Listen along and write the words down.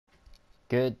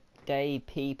Good day,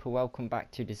 people. Welcome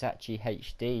back to Disachi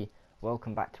HD.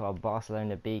 Welcome back to our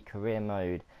Barcelona B career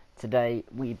mode. Today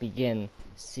we begin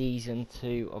season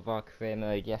 2 of our career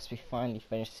mode. Yes, we finally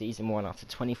finished season 1 after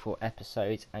 24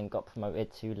 episodes and got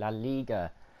promoted to La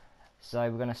Liga. So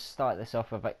we're going to start this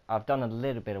off with, I've done a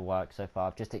little bit of work so far.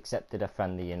 I've just accepted a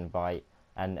friendly invite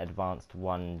and advanced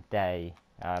one day.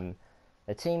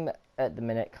 The team at the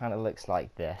minute kind of looks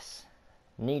like this.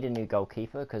 Need a new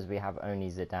goalkeeper because we have only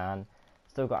Zidane.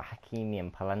 Still got Hakimi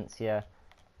and Palencia,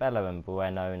 Bello and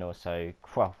Bueno, and also,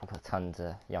 well, we've got tons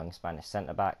of young Spanish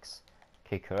centre-backs.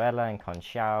 Cucurella and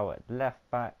Conchao at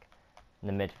left-back.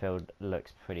 The midfield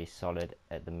looks pretty solid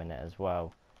at the minute as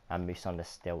well. And Musanda's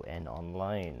still in on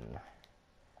loan.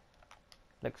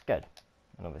 Looks good.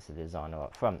 And obviously the designer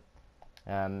up front.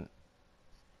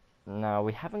 Now,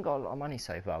 we haven't got a lot of money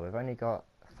so far. We've only got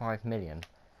 5 million.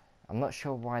 I'm not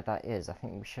sure why that is. I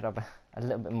think we should have a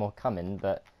little bit more coming,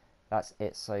 but that's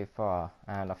it so far.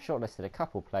 And I've shortlisted a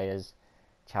couple players.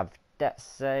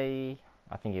 Chavdetse,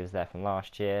 I think he was there from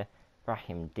last year.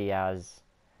 Brahim Diaz,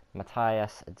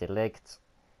 Matthias de Ligt,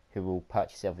 who will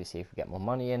purchase it obviously if we get more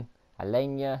money in.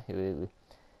 Alenia, who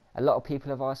a lot of people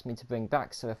have asked me to bring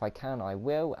back, so if I can I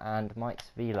will. And Mike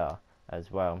Villa as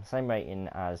well. Same rating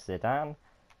as Zidane,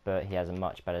 but he has a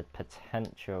much better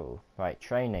potential. Right,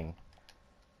 training.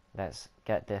 Let's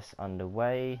get this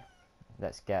underway.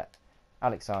 Let's get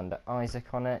Alexander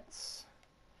Isaac on it.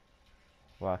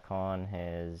 Work on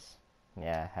his,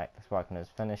 let's work on his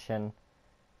finishing.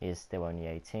 He is still only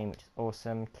 18, which is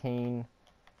awesome. Keane,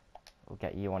 we'll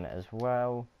get you on it as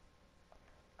well.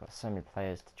 Got so many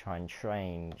players to try and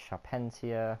train.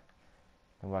 Charpentier,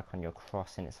 and work on your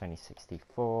crossing, it's only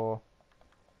 64.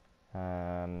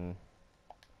 Angel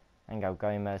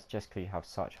Gomez, just because you have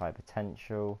such high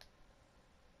potential.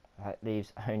 That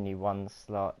leaves only one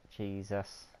slot,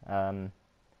 Jesus.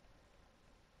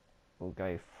 We'll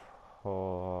go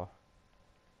for,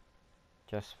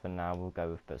 just for now, we'll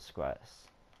go with Busquets.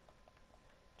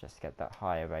 Just to get that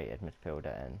higher rated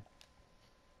midfielder in.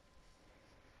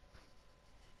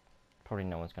 Probably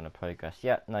no one's going to progress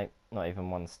yet. No, not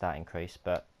even one stat increase,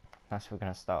 but that's where we're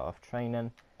going to start off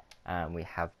training. And we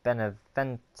have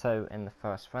Benevento in the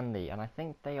first friendly, and I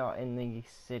think they are in the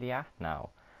Serie A now.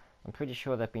 I'm pretty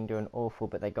sure they've been doing awful,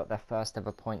 but they got their first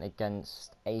ever point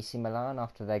against AC Milan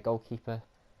after their goalkeeper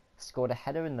scored a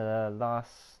header in the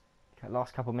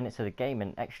last couple of minutes of the game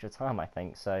in extra time, I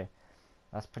think. So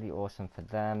that's pretty awesome for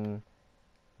them.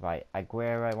 Right,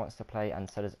 Aguero wants to play, and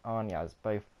so does Arniaz,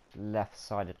 both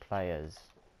left-sided players.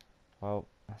 Well,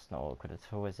 that's not awkward at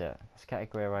all, is it? Let's get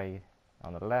Aguero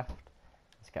on the left.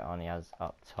 Let's get Arniaz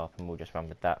up top, and we'll just run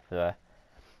with that for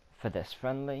this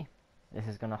friendly. This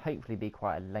is going to hopefully be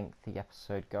quite a lengthy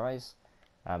episode, guys.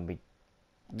 We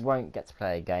won't get to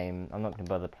play a game. I'm not going to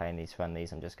bother playing these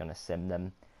friendlies. I'm just going to sim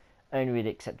them. Only really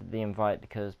accepted the invite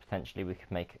because potentially we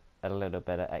could make a little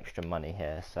bit of extra money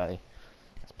here. So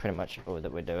that's pretty much all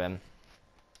that we're doing.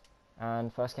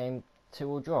 And first game,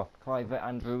 2-2 draw. Clive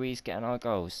and Ruiz getting our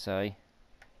goals. So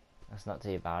that's not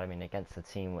too bad. I mean, against a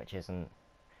team which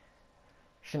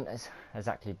shouldn't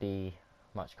exactly be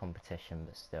much competition,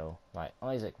 but still. Right,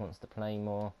 Isaac wants to play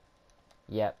more.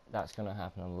 Yep, that's going to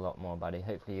happen a lot more, buddy.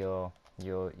 Hopefully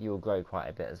you'll grow quite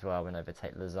a bit as well and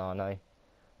overtake Lozano.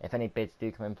 If any bids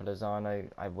do come in for Lozano,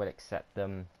 I will accept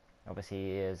them. Obviously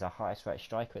he is a highest rate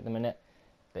striker at the minute,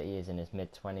 but he is in his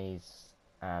mid-20s,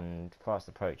 and fast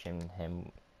approaching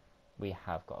him, we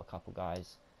have got a couple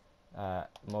guys.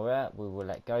 Moret we will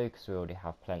let go because we already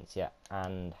have Palencia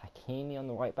and Hakimi on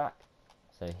the right back,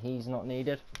 so he's not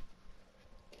needed.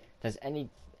 If there's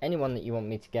anyone that you want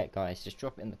me to get, guys, just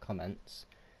drop it in the comments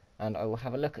and I will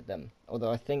have a look at them.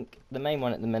 Although I think the main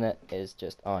one at the minute is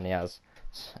just Arniaz.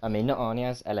 I mean, not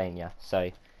Arniaz, Alenia. So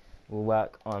we'll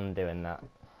work on doing that.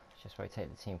 Just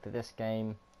rotate the team for this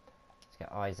game. Let's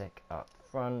get Isaac up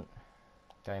front.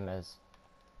 Gomez,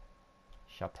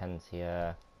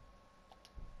 Charpentier,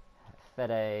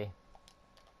 Fede.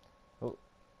 Oh,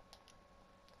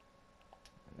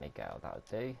 Miguel, that'll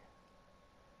do.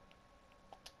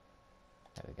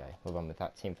 There we go. We'll run with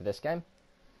that team for this game.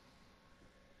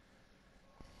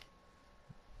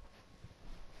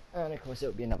 And of course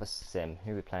it'll be another sim.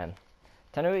 Who are we playing?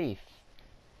 Tenerife.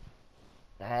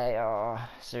 They are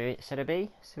Serie B?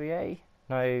 Serie A?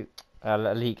 No,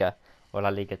 La Liga. Or La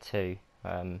Liga 2.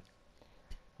 I'm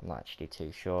not actually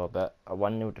too sure, but a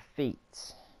 1-0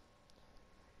 defeat.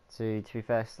 To be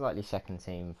fair, slightly second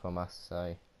team from us,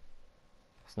 so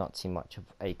it's not too much of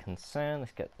a concern.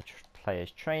 Let's get the players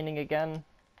training again.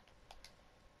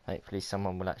 Hopefully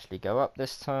someone will actually go up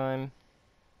this time.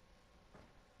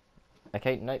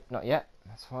 Okay, nope, not yet.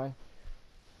 That's fine.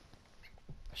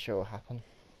 Sure will happen.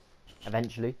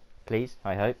 Eventually, please,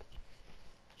 I hope.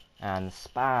 And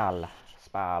Spal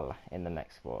in the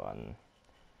next one.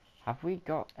 Have we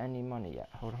got any money yet?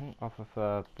 Hold on, offer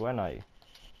for Bueno.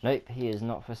 Nope, he is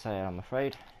not for sale, I'm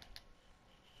afraid.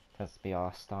 Tends to be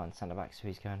our starting centre back, so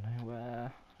he's going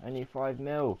nowhere. Only 5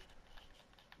 mil.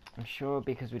 I'm sure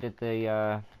because we did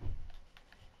the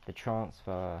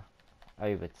transfer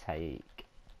overtake,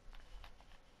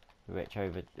 rich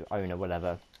over owner,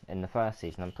 whatever, in the first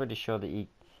season. I'm pretty sure that you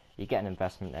get an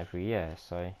investment every year,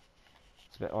 so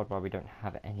it's a bit odd why we don't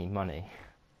have any money.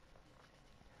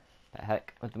 But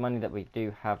heck, with the money that we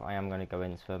do have, I am going to go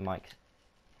into for Mike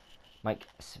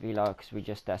Sevilla, because we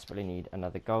just desperately need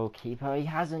another goalkeeper. He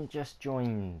hasn't just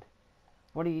joined.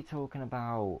 What are you talking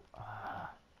about?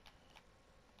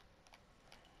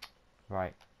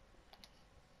 Right.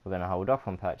 We're going to hold off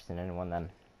on purchasing anyone then.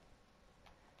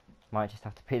 Might just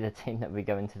have to be the team that we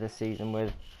go into this season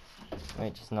with,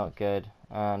 which is not good.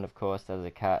 And of course there's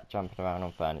a cat jumping around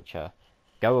on furniture.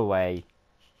 Go away.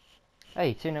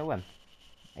 Hey, 2-0 win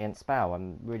against Spal.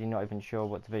 I'm really not even sure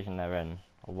what division they're in,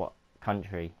 or what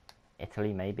country.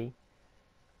 Italy maybe?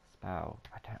 Spal,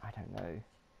 I don't know.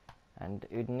 And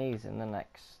Udinese in the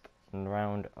next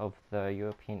round of the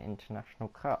European International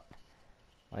Cup.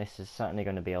 Well, this is certainly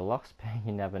going to be a loss, but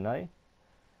you never know.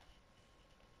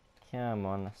 Come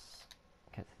on, let's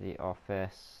get to the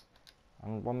office.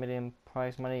 And 1 million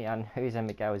prize money, and Jose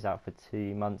Miguel is out for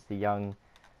 2 months. The young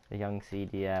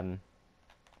CDM.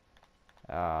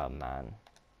 Oh man.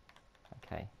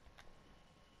 Okay.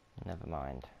 Never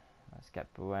mind. Let's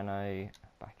get Bueno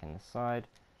back in the side.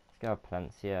 Let's go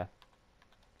Palencia.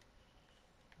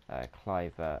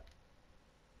 Cliver.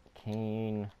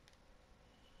 Keane.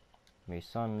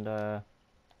 Musonda.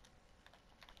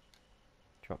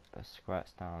 Drop the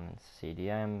squirts down into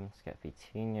CDM. Let's get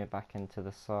Vitinho back into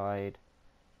the side.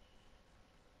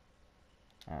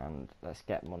 And let's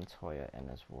get Montoya in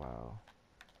as well.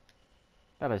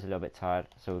 Bella's a little bit tired,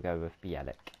 so we'll go with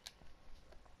Bielik.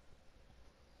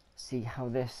 See how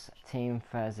this team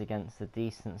fares against the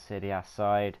decent Serie A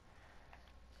side.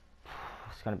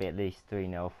 It's going to be at least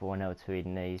 3-0, 4-0 to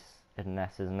Udinese, isn't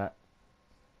it? I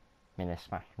mean, they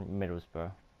smashed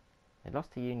Middlesbrough. They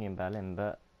lost to Union Berlin,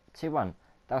 but 2-1.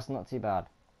 That's not too bad.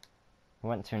 We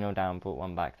went 2-0 down, brought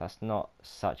one back. That's not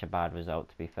such a bad result,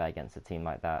 to be fair, against a team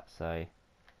like that. So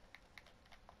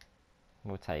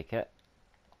we'll take it.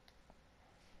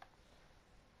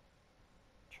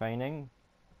 Training,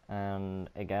 and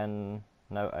again,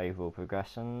 no overall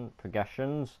progression.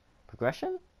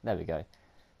 There we go.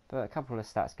 But a couple of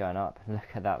stats going up. Look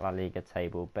at that La Liga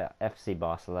table. But FC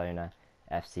Barcelona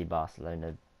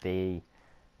B.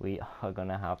 We are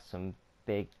gonna have some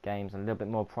big games, a little bit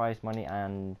more prize money,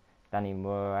 and Danny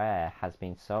Moreira has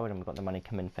been sold, and we've got the money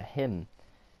coming for him.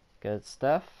 Good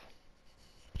stuff.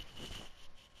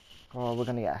 Oh, we're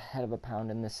gonna get a hell of a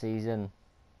pound in this season.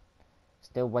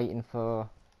 Still waiting for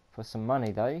some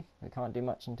money though. We can't do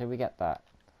much until we get that.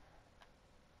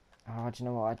 Oh, do you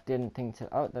know what? I didn't think to.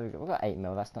 Oh, there we go. We've got 8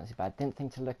 mil. That's not too bad. Didn't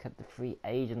think to look at the free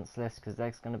agents list, because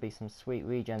there's going to be some sweet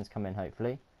regens coming.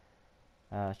 Hopefully.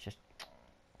 It's just,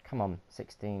 come on,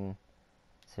 16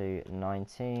 to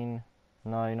 19.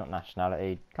 No, not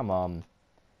nationality. Come on.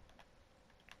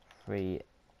 Free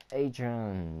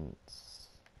agents.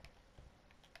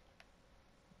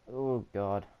 Oh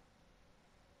God.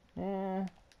 Yeah,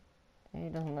 he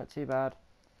doesn't look too bad.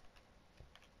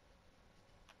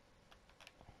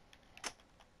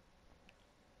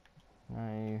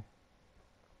 No.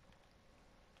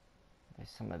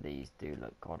 Some of these do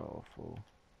look god awful.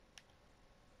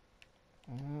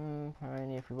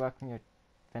 Only if we work on your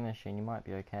finishing, you might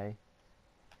be okay.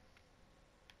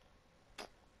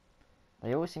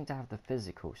 They always seem to have the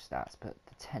physical stats, but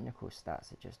the technical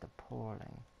stats are just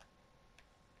appalling.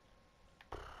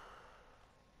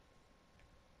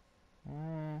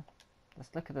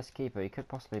 Let's look at this keeper. He could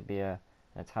possibly be an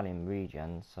Italian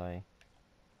regen, so.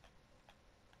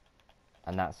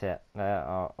 And that's it. There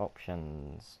are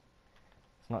options.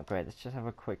 It's not great. Let's just have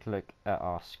a quick look at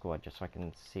our squad, just so I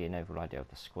can see an overall idea of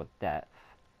the squad depth.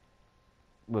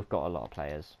 We've got a lot of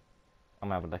players. I'm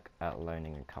going to have a look at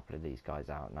loaning a couple of these guys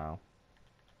out now.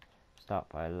 Start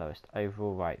by lowest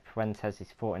overall. Right, Fuentes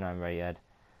is 49 rated.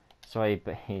 Sorry,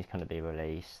 but he's going to be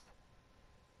released.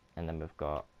 And then we've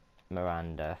got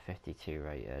Miranda, 52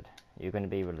 rated. You're going to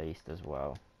be released as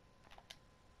well.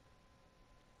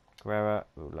 Guerrera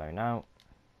will loan out.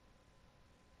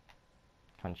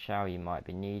 Conchal, you might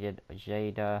be needed.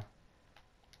 Ojeda,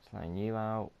 let's loan you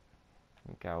out.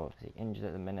 Miguel obviously injured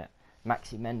at the minute.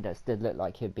 Maxi Mendes did look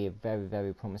like he'd be a very,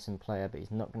 very promising player, but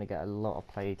he's not going to get a lot of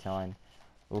play time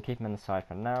We'll keep him in the side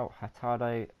for now.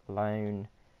 Hurtado, loan.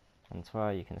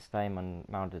 Antoine, you can stay.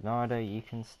 Maldonado, you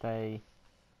can stay.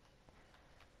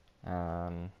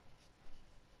 That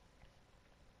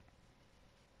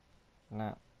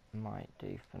might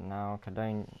do for now.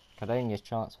 Cardonia's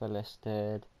transfer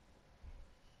listed.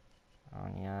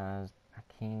 Anyaz,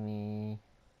 Hakimi,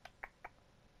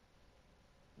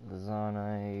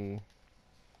 Lozano.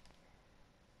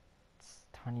 It's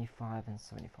 25 and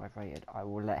 75 rated. I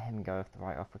will let him go if the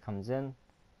right offer comes in.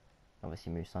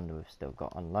 Obviously, Musonda we've still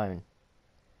got on loan.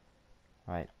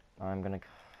 Right, I'm going to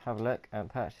have a look at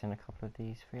purchasing a couple of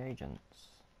these free agents.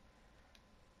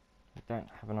 We don't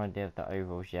have an idea of the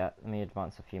overalls yet. Let me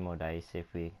advance a few more days, see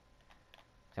if we...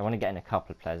 So I want to get in a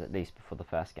couple of players at least before the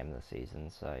first game of the season,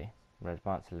 so we'll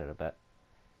advance a little bit.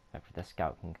 Hopefully the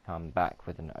scout can come back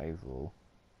with an overall.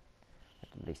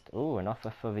 At least, oh, an offer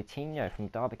for Vitinho from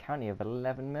Derby County of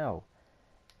 11 mil.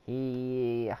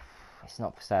 It's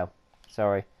not for sale.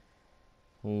 Sorry.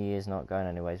 He is not going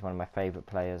anywhere. He's one of my favourite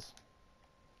players.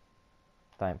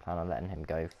 Don't plan on letting him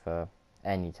go for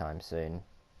any time soon.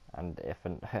 And if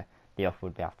the offer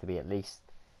would have to be at least,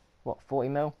 what, 40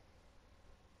 mil?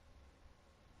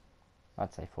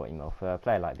 I'd say 40 mil for a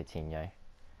player like Vitinho.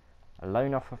 A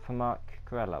loan offer for Mark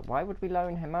Corella. Why would we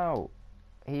loan him out?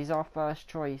 He's our first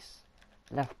choice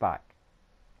left back.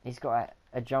 He's got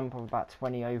a jump of about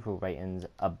 20 overall ratings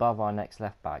above our next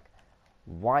left back.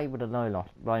 Why would a loan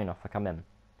offer come in?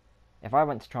 If I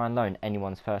went to try and loan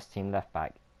anyone's first team left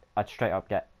back, I'd straight up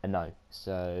get a no.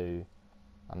 So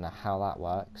I don't know how that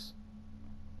works.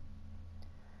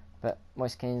 But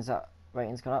Moise Keane's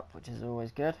rating's gone up, which is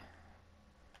always good.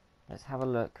 Let's have a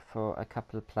look for a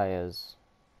couple of players.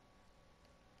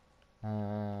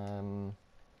 I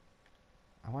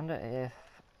wonder if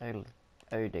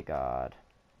Odegaard,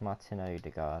 Martin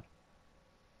Odegaard,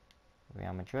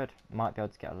 Real Madrid might be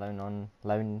able to get a loan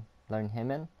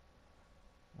him in.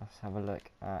 Let's have a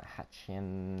look at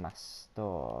Hachim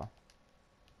Mastor.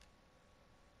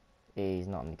 He's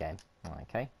not in the game.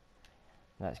 Okay.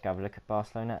 Let's go have a look at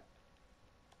Barcelona.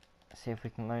 See if we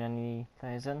can loan any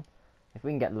players in. If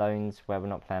we can get loans where we're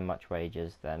not playing much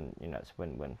wages, then you know it's a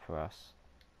win-win for us.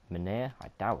 Munir, I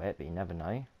doubt it, but you never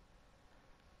know.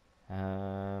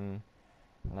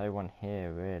 No one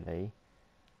here really.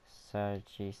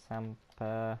 Sergi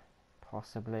Samper,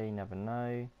 possibly, never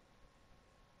know.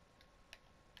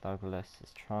 Douglas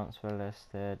is transfer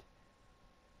listed.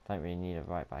 Don't really need a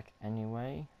right back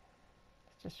anyway.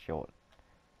 Let's just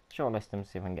shortlist them,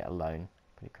 see if I can get a loan.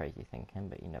 Pretty crazy thinking,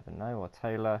 but you never know.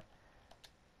 Ortola,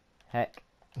 heck,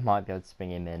 might be able to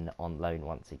swing him in on loan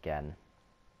once again.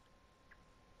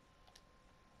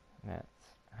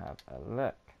 Let's have a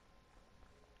look.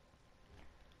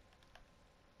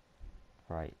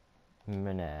 Right,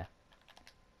 Munir.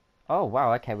 Oh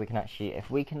wow, okay, we can actually, if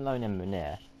we can loan in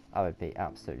Munir, I would be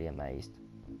absolutely amazed.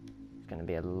 It's going to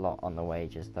be a lot on the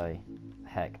wages though.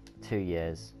 Heck, 2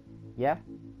 years. Yeah?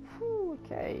 Whew,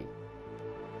 okay.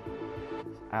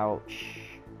 Ouch.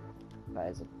 That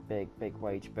is a big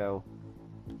wage bill.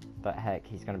 But heck,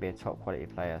 he's going to be a top quality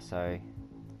player, so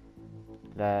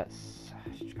let's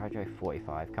try to go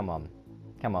 45. Come on.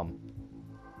 Come on.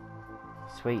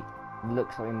 Sweet.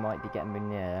 Looks like we might be getting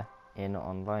Munir in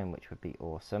on loan, which would be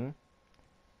awesome.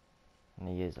 And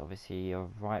he is obviously a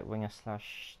right winger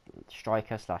slash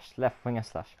striker slash left winger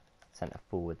slash centre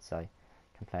forward, so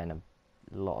can play in a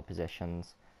lot of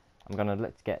positions. I'm going to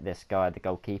look to get this guy, the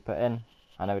goalkeeper, in.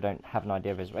 I know we don't have an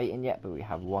idea of his rating yet, but we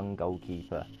have one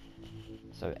goalkeeper,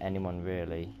 so anyone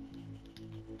really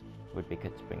would be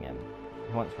good to bring in.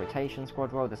 He wants rotation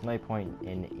squad role. There's no point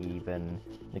in even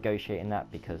negotiating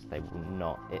that because they will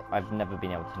not. I've never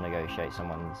been able to negotiate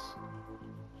someone's.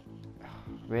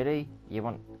 Really? You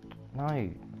want? No.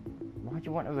 Why do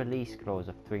you want a release clause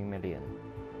of 3 million?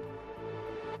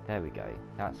 There we go.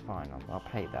 That's fine. I'll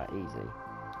play that easy.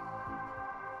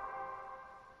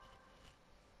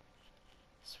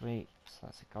 Sweet. So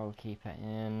that's a goalkeeper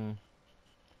in.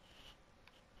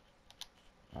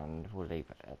 And we'll leave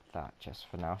it at that just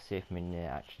for now. See if Munir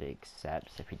actually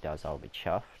accepts. If he does, I'll be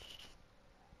chuffed.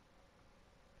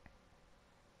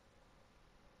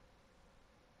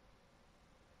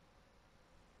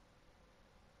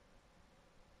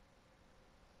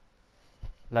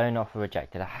 Loan offer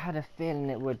rejected. I had a feeling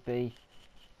it would be.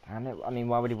 Damn it. I mean,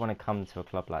 why would he want to come to a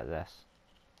club like this?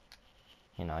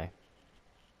 You know.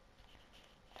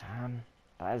 Damn.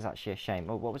 That is actually a shame.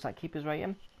 Oh, what was that keeper's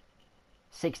rating?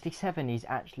 67. He's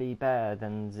actually better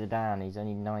than Zidane. He's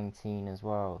only 19 as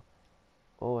well.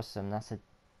 Awesome. That's a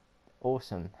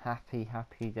awesome. Happy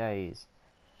days.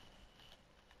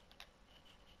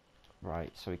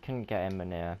 Right. So we couldn't get him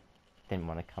in here. didn't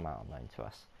want to come out on loan to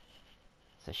us.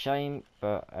 It's a shame,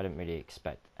 but I didn't really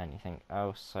expect anything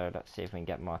else. So let's see if we can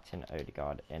get Martin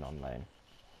Odegaard in on loan.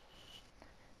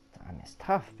 Damn, it's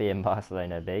tough being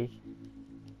Barcelona B.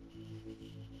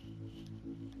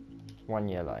 1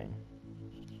 year loan.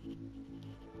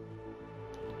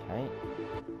 Okay.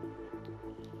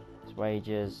 His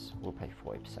wages, we'll pay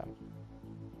 40%.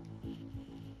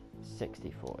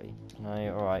 60-40. No,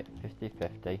 alright,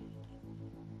 50-50.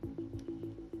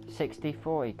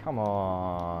 60-40, come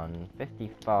on.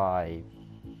 55.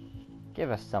 Give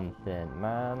us something,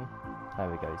 man. There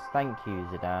we go. Thank you,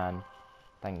 Zidane.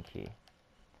 Thank you.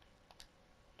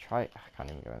 I can't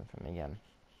even go in for him again.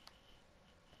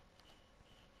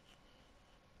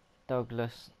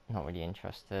 Douglas, not really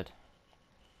interested.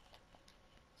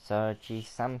 Sergi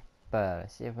Samper.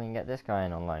 Let's see if we can get this guy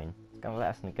in on loan. He's going to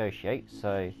let us negotiate,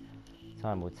 so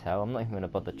time will tell. I'm not even going to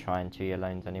bother trying 2-year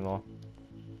loans anymore.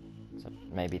 So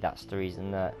maybe that's the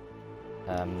reason that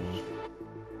the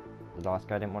last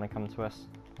guy didn't want to come to us,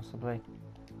 possibly.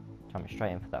 Jump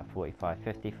straight in for that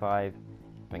 45-55.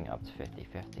 Bring it up to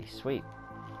 50-50. Sweet.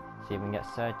 See if we can get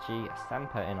Sergi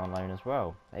Samper in on loan as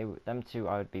well. Them two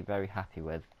I would be very happy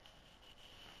with.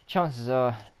 Chances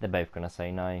are they're both going to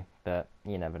say no, but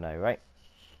you never know, right?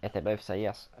 If they both say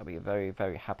yes, I'll be a very,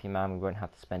 very happy man. We won't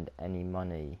have to spend any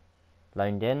money.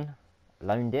 Loaned in?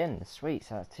 Loaned in. Sweet,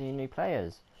 so that's 2 new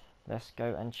players. Let's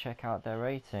go and check out their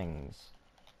ratings.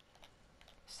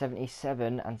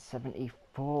 77 and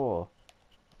 74.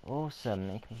 Awesome.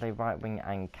 He can play right wing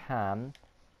and cam.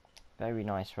 Very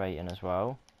nice rating as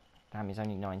well. Damn, he's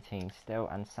only 19 still,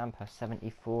 and Samper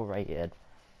 74 rated.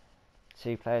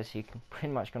 2 players who can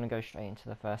pretty much going to go straight into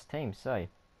the first team. So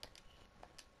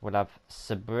we'll have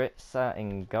Sabritza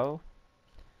in goal.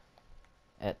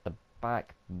 At the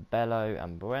back, Bello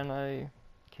and Bueno.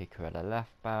 Cucurella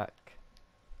left back.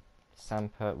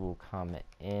 Samper will come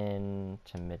in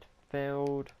to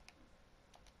midfield.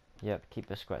 Yep, keep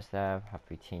the squats there. Have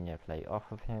Vitinha play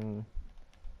off of him.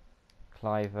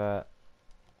 Cliver,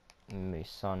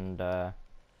 Musonda,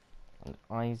 and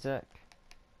Isaac.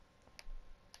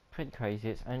 Pretty crazy.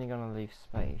 It's only going to leave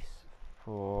space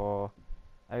for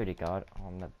Odegaard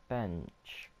on the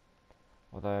bench.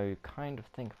 Although, kind of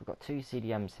think we've got 2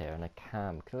 CDMs here and a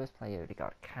cam. Could always play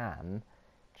Odegaard cam.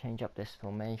 Change up this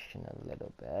formation a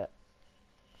little bit.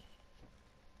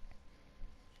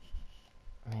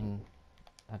 I mean,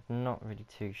 I'm not really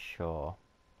too sure.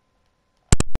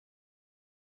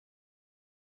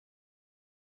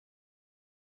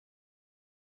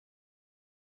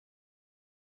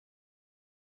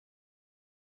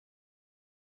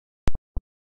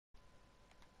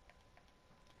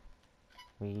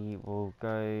 We will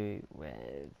go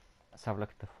with, let's have a look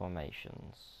at the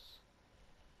formations.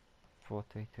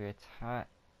 4-3-3 attack.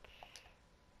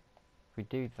 If we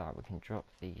do that, we can drop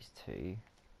these 2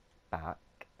 back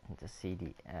into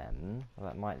CDM. Well,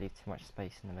 that might leave too much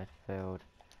space in the midfield.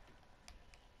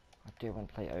 I do want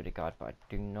to play Odegaard, but I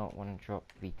do not want to drop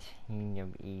Vitinha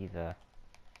either.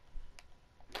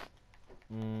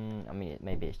 I mean,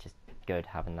 maybe it's just good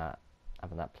having that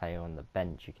player on the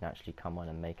bench who can actually come on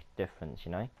and make a difference,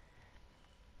 you know.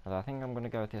 Although I think I'm going to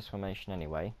go with this formation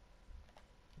anyway.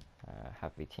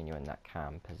 Have Vitinha in that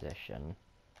cam position.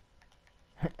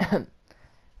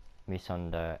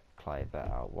 Musonda, Cliver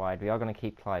out wide. We are going to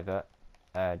keep Cliver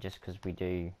just because we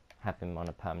do have him on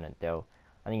a permanent deal.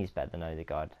 I think he's better than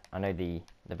Odegaard. I know the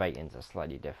ratings are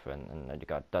slightly different, and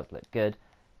Odegaard does look good,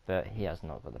 but he has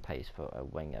not got the pace for a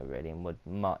winger really, and would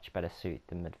much better suit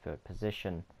the midfield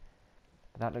position.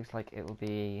 But that looks like it will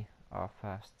be our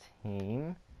first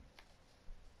team.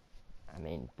 I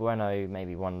mean, Bueno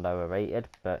maybe 1 lower rated,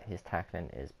 but his tackling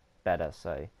is better,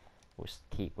 so we'll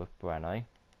keep with Bueno.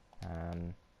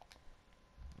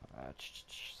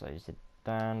 So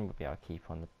Zidane will be able to keep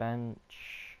on the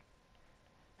bench.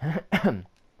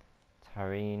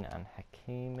 Tareen and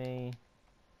Hakimi.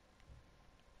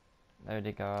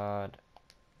 Odegaard.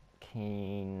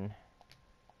 Keane.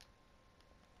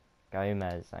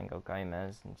 Gomez, Angel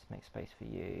Gomez. Need to make space for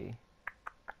you.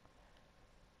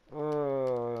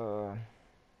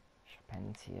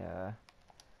 Charpentier.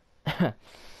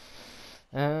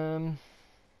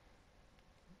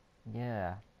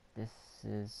 Yeah, this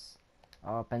is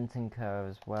Bentancur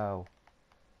as well.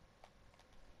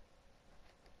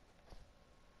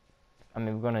 I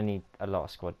mean, we're going to need a lot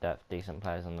of squad depth, decent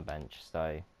players on the bench,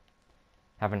 so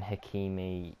having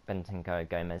Hakimi, Bentancur,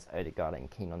 Gomez, Odegaard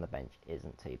and Keane on the bench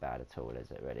isn't too bad at all,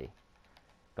 is it really?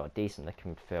 Got a decent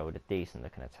looking midfield, a decent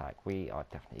looking attack. We are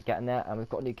definitely getting there, and we've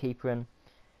got a new keeper in.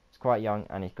 He's quite young,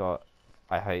 and he's got,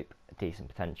 I hope, decent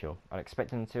potential. I'd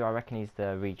expect him to. I reckon he's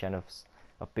the regen of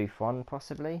Buffon,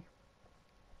 possibly.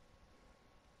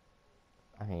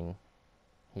 I mean,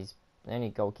 he's the only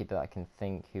goalkeeper that I can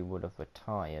think who would have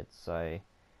retired, so...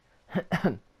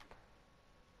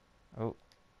 Oh,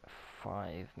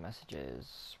 5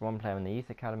 messages. 1 player in the Youth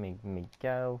Academy,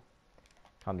 Miguel.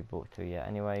 Can't be brought through yet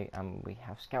anyway. And we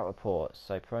have scout reports.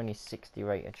 So Peroni's 60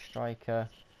 rated striker.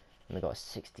 And we've got a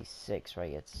 66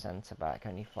 rated centre back.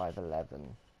 Only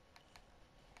 5'11".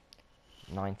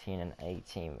 19 and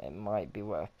 18. It might be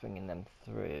worth bringing them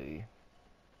through.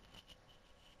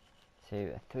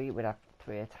 We'd have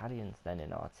 3 Italians then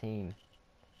in our team.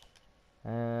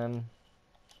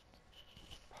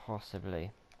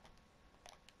 Possibly.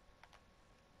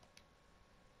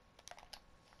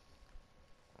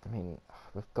 I mean,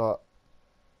 we've got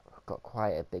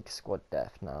quite a big squad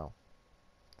depth now.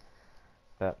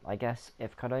 But I guess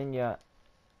if Cardona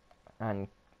and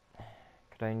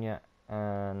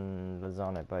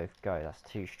Lozano both go, that's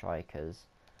 2 strikers.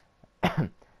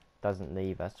 Doesn't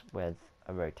leave us with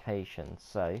a rotation.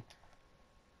 So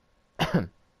I'm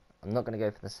not going to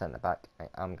go for the centre back. I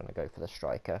am going to go for the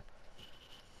striker.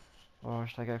 Or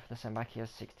should I go for the centre back? He has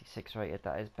 66 rated.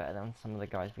 That is better than some of the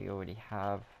guys we already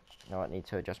have. No, I need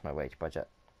to adjust my wage budget.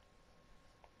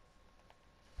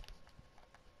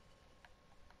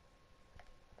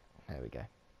 There we go.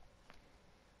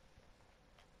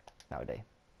 That'll do.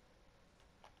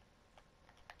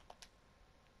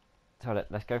 So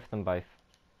let's go for them both.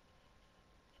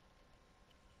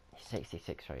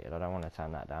 66 rated. I don't want to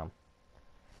turn that down.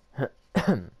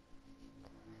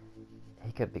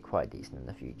 He could be quite decent in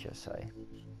the future, so...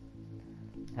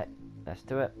 Hey, let's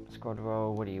do it. Squad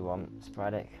roll. What do you want?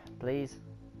 Sporadic, please.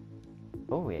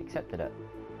 Oh, we accepted it.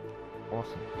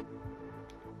 Awesome.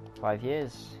 5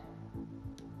 years.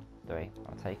 3.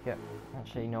 I'll take it.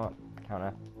 Actually, you know what?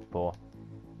 Counter. 4.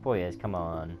 4 years. Come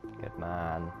on. Good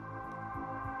man.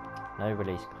 No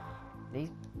release. These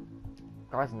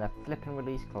guys and their flipping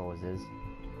release clauses.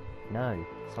 No.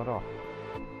 Sod off.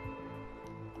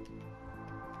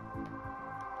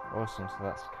 Awesome. So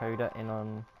that's Coda in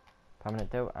on permanent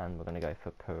deal, and we're going to go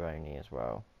for Peroni as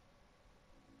well.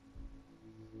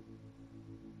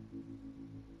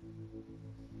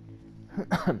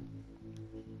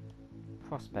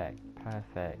 Prospect,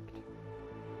 perfect.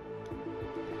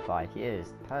 5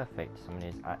 years, perfect. Someone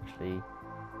is actually...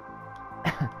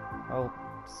 oh,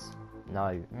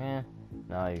 no,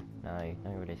 no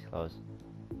release clause.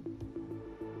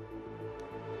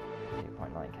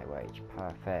 2.9k wage,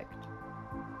 perfect.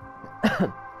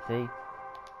 See,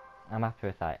 I'm happy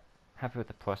with that. Happy with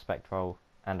the prospect role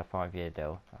and a 5-year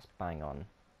deal. That's bang on.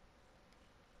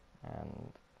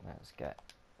 And let's get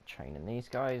training these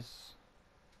guys.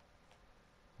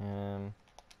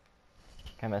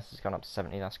 Chemist has gone up to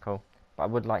 70, that's cool. But I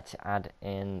would like to add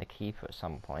in the keeper at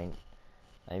some point.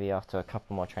 Maybe after a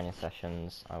couple more training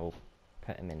sessions, I will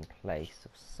put him in place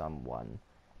of someone.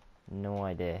 No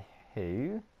idea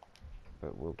who,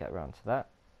 but we'll get around to that.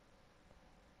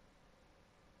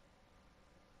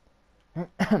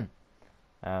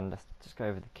 And let's just go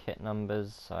over the kit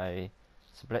numbers. So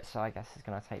Splitzer, I guess, is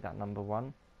going to take that number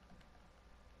 1.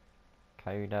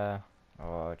 Coda,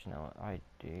 oh, do you know what? I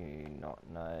do not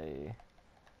know.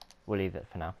 We'll leave it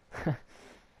for now.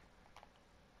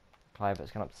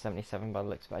 Clivert's gone up to 77 by the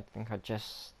looks of it. I think I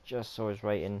just saw his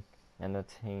rating in the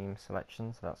team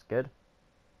selection, so that's good.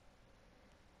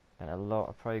 Been a lot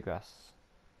of progress.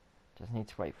 Just need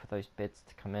to wait for those bids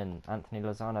to come in. Anthony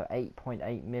Lozano,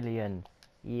 8.8 million.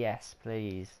 Yes,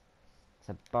 please. It's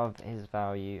above his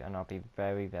value, and I'll be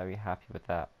very, very happy with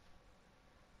that.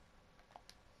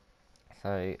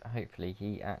 So hopefully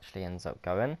he actually ends up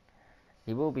going.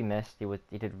 He will be missed.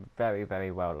 He did very, very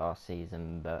well last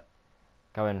season, but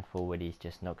going forward, he's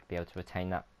just not going to be able to retain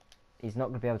that. He's not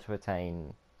going to be able to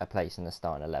retain a place in the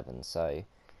starting 11. So you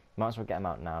might as well get him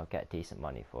out now. Get decent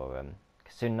money for him.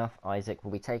 Soon enough, Isaac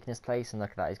will be taking his place, and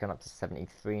look at that, he's gone up to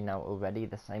 73 now already,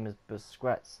 the same as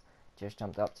Busquets. Just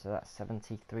jumped up to that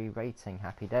 73 rating.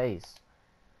 Happy days.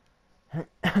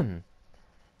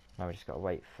 Now we just got to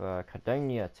wait for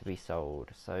Cardona to be sold.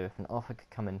 So if an offer could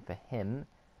come in for him,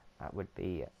 that would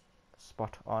be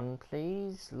spot on,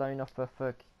 please. Loan offer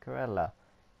for Corella.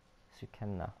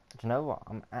 Sukenna. Do you know what?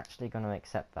 I'm actually going to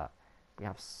accept that. We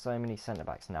have so many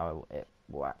centre-backs now, it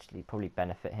will actually probably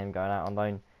benefit him going out on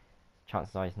loan.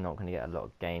 Chances are he's not going to get a lot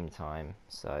of game time,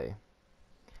 so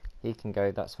he can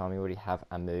go. That's fine. We already have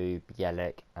Amu,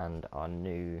 Bielik, and our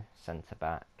new centre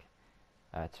back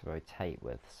to rotate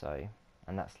with. So,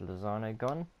 and that's Lozano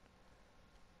gone.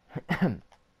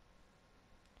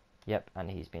 Yep, and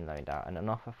he's been loaned out. And an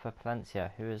offer for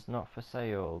Palencia, who is not for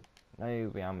sale.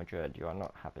 No, Real Madrid, you are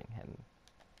not having him.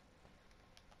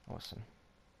 Awesome.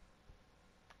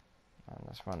 And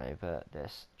let's run over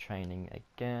this training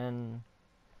again.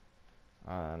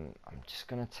 I'm just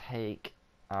going to take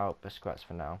out Busquets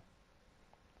for now.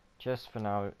 Just for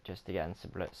now, just to get in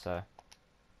Sabritzer.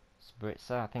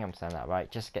 I think I'm saying that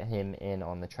right. Just get him in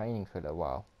on the training for a little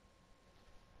while.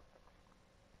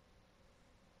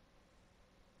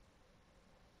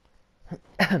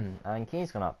 And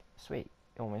Key's gone up. Sweet.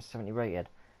 Almost 70 rated.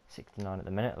 69 at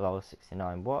the minute. Lol,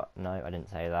 69. What? No, I didn't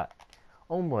say that.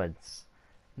 Onwards.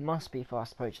 Must be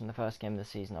fast approaching the first game of the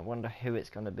season. I wonder who it's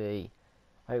going to be.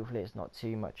 Hopefully it's not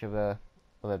too much of a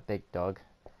big dog.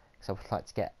 Because I would like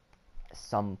to get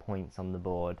some points on the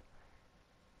board.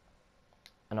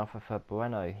 An offer for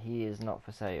Bueno. He is not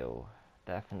for sale.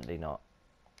 Definitely not.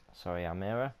 Sorry,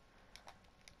 Almira.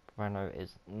 Bueno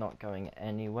is not going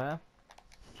anywhere.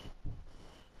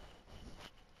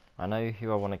 I know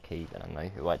who I want to keep and I know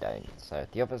who I don't. So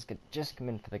if the others could just come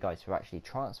in for the guys who are actually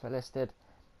transfer listed,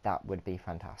 that would be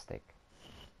fantastic.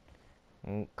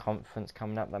 And conference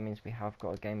coming up, that means we have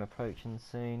got a game approaching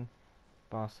soon.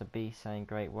 Barca B saying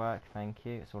great work, thank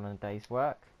you. It's all in a day's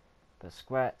work.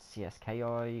 Busquets,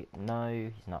 CSKI,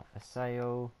 no, he's not for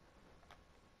sale.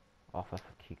 Offer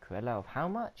for Cucurella of how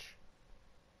much?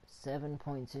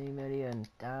 7.2 million.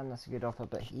 Damn, that's a good offer,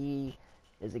 but he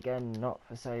is again not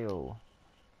for sale.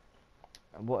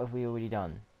 What have we already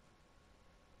done?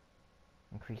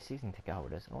 Increase season ticket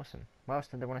holders. Awesome. What else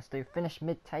do they want us to do? Finish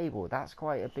mid-table. That's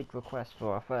quite a big request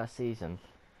for our first season.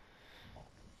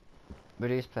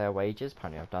 Reduce player wages.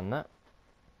 Apparently I've done that.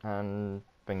 And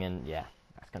bring in, yeah,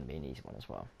 that's going to be an easy one as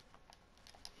well.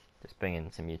 Just bring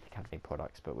in some Youth Academy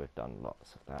products, but we've done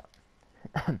lots of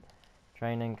that.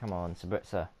 Training, come on,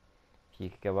 Sabritzer. If you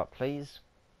could go up, please.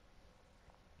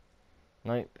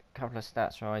 Nope. Couple of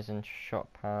stats rising. Shot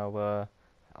power.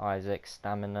 Isaac,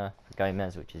 stamina for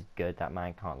Gomez, which is good. That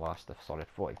man can't last a solid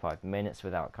 45 minutes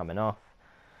without coming off.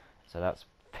 So that's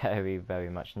very, very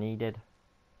much needed.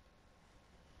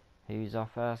 Who's our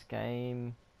first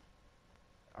game?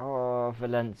 Oh,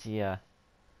 Valencia.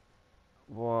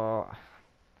 What?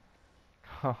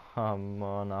 Come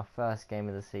on, our first game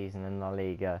of the season in La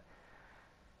Liga.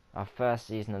 Our first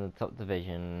season in the top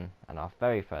division, and our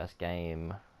very first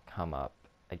game come up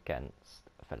against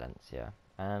Valencia.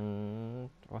 And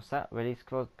what's that? Release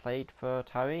clause played for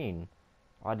Tareen.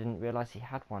 I didn't realise he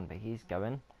had one, but he's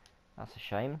going. That's a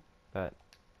shame, but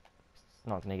it's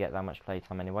not going to get that much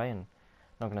playtime anyway, and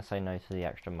not going to say no to the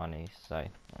extra money, so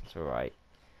that's alright.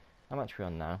 How much are we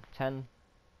on now? 10?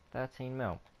 13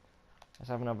 mil. Let's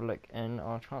have another look in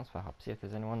our transfer hub, see if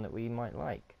there's anyone that we might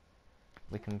like.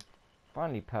 We can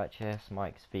finally purchase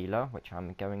Mike's Villa, which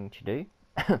I'm going to do.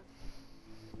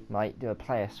 Might do a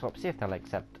player swap, see if they'll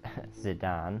accept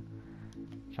Zidane.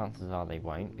 Chances are they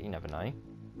won't, but you never know.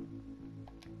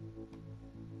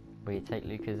 Will you take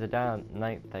Lucas Zidane?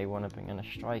 Nope, they want to bring in a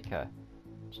striker.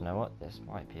 Do you know what? This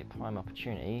might be a prime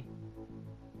opportunity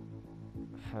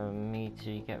for me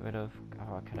to get rid of.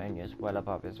 Oh, Colonia is well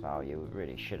above his value. We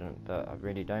really shouldn't, but I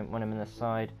really don't want him in the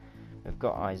side. We've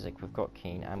got Isaac, we've got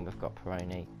Keane, and we've got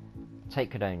Peroni.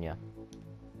 Take Colonia.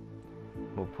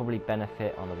 We'll probably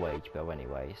benefit on the wage bill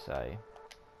anyway, so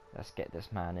let's get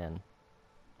this man in.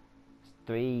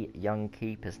 3 young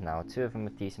keepers now, 2 of them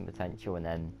with decent potential, and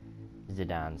then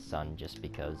Zidane's son, just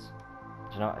because.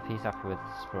 Do you know what? If he's happy with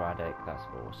sporadic, that's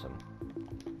awesome.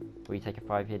 Will you take a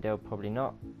 5-year deal? Probably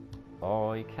not.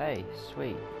 Okay,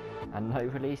 sweet. And no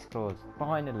release clause.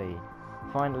 Finally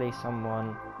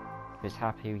someone who's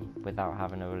happy without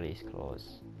having a release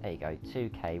clause. There you go,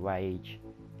 2k wage.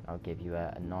 I'll give you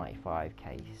a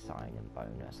 95k sign-in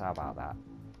bonus. How about that?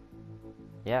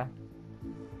 Yeah,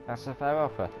 that's a fair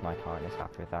offer. My client is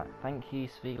happy with that. Thank you,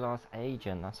 Svilar's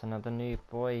agent. That's another new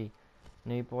boy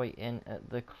in at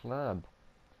the club.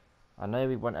 I know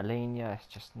we want Alenia. It's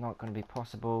just not going to be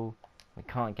possible. We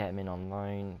can't get him in on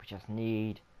loan. We just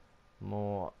need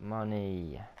more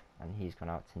money. And he's gone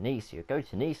out to Nice. You'll go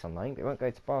to Nice on loan, but it won't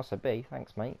go to Barca B.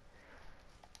 Thanks, mate.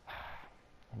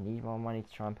 I need more money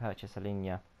to try and purchase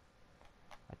Alenia.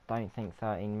 I don't think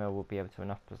 13 mil will be able to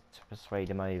enough to persuade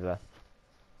him over.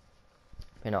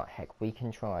 But not, heck, we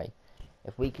can try.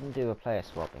 If we can do a player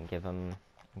swap and give him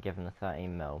the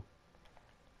 13 mil,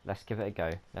 let's give it a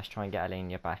go. Let's try and get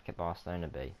Alenia back at Barcelona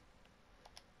B.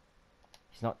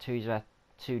 He's not too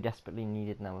desperately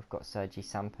needed now. We've got Sergi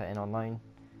Samper in on loan,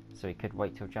 so he could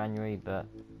wait till January. But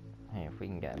hey, if we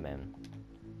can get him in,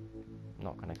 I'm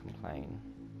not going to complain.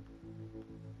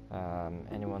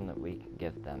 Anyone that we can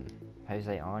give them.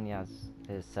 Jose Arniaz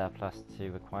is surplus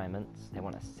to requirements. They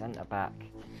want a centre back.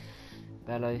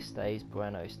 Bello stays,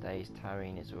 Bueno stays,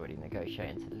 Tareen is already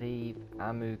negotiating to leave.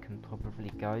 Amu can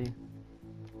probably go.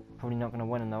 Probably not going to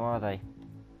win them though, are they?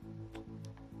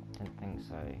 didn't think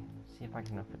so. Let's see if I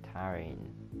can offer Tarine.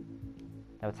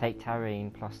 They'll take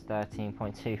Tarine plus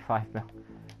 13.25 mil.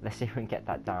 Let's see if we can get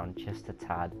that down just a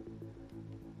tad.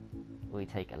 We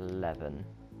take 11.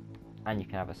 And you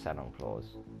can have a sell-on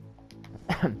clause.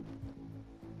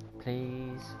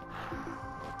 Please.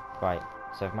 Right,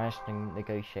 so I've managed to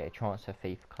negotiate a transfer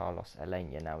fee for Carlos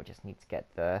Alenia. Now we just need to get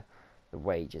the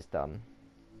wages done.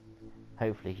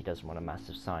 Hopefully he doesn't want a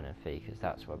massive sign-in fee, because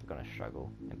that's where we're going to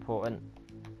struggle. Important.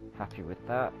 Happy with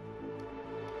that.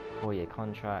 4-year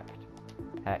contract.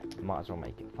 Heck, might as well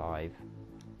make it 5.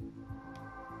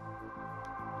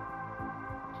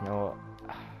 You know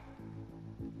what?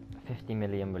 50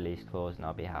 million release clause and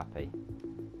I'll be happy.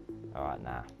 Alright,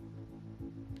 nah.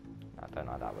 I don't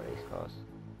like that release clause.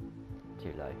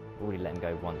 Too low. Already let him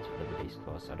go once with the release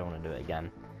clause, so I don't want to do it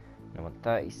again. I want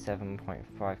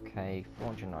 37.5k,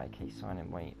 490k sign-in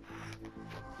weight.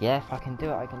 Yeah, if I can do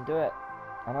it, I can do it.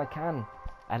 And I can.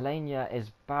 Alenia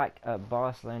is back at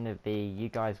Barcelona B. You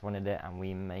guys wanted it and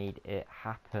we made it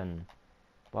happen.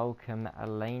 Welcome,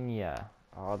 Alenia.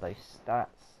 Oh, those stats.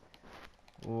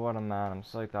 What a man. I'm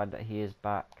so glad that he is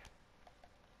back.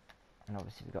 And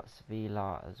obviously we've got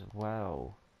Sevilla as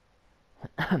well.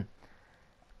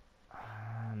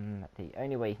 The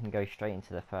only way you can go straight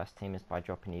into the first team is by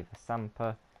dropping either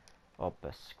Sampa or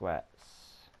Busquets.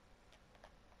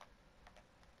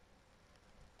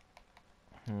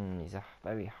 He's a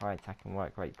very high attacking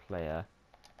work rate player.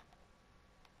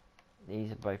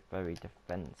 These are both very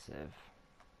defensive.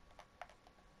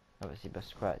 Obviously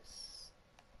Busquets,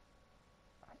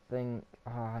 I think,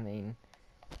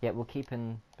 yeah, we'll keep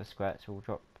in Busquets, we'll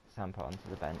drop Sampa onto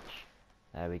the bench.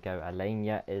 There we go,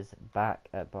 Alenia is back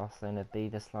at Barcelona B.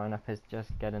 This lineup is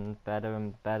just getting better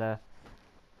and better.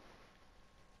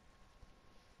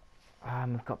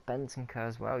 We've got Bentancur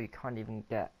as well. You can't even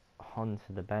get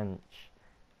onto the bench.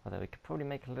 Although we could probably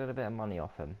make a little bit of money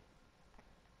off him.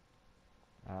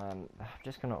 I'm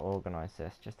just going to organise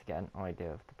this just to get an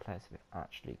idea of the players we've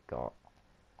actually got.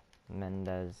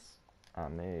 Mendes,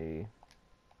 Amu,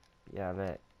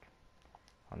 Bialik,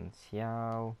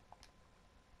 Hanciao.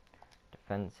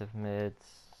 Defensive mids,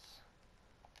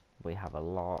 we have a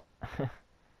lot.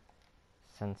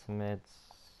 Centre mids,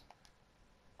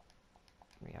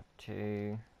 we have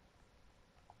 2.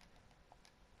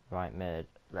 Right mid,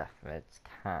 left mids,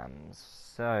 cams.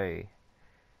 So,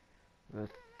 with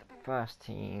the first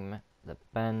team, the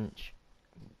bench,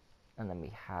 and then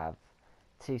we have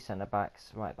 2 centre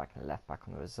backs, right back and left back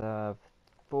on the reserve,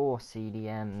 4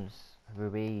 CDMs.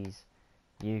 Ruiz,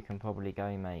 you can probably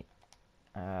go, mate.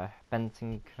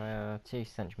 Bentancur, 2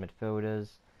 central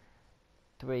midfielders,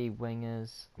 3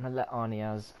 wingers. I'm going to let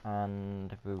Arniaz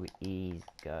and Ruiz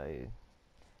go.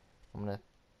 I'm going to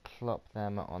plop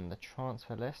them on the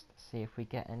transfer list, see if we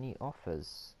get any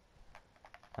offers.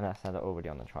 Unless they're already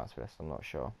on the transfer list, I'm not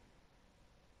sure.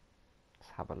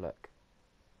 Let's have a look.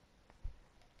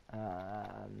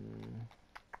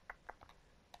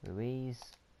 Ruiz,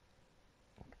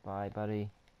 goodbye buddy.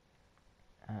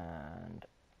 And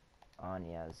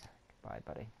Arniaz, goodbye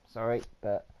buddy. Sorry,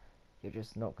 but you're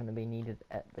just not going to be needed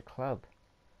at the club.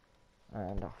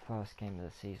 And our first game of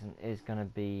the season is going to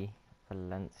be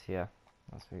Valencia.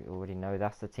 As we already know,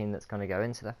 that's the team that's going to go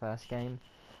into the first game.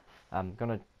 I'm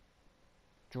going to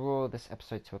draw this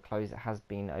episode to a close. It has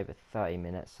been over 30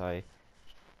 minutes, so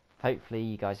hopefully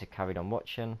you guys have carried on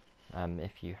watching.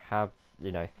 If you have,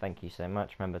 thank you so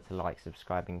much. Remember to like,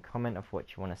 subscribe and comment of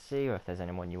what you want to see, or if there's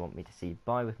anyone you want me to see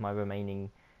buy with my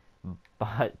remaining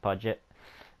budget.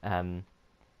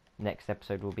 Next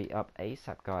episode will be up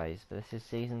ASAP, guys. But this is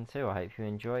season 2. I hope you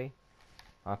enjoy.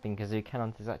 I've been Kazoo Ken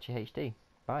on Tazachi HD.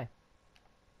 Bye.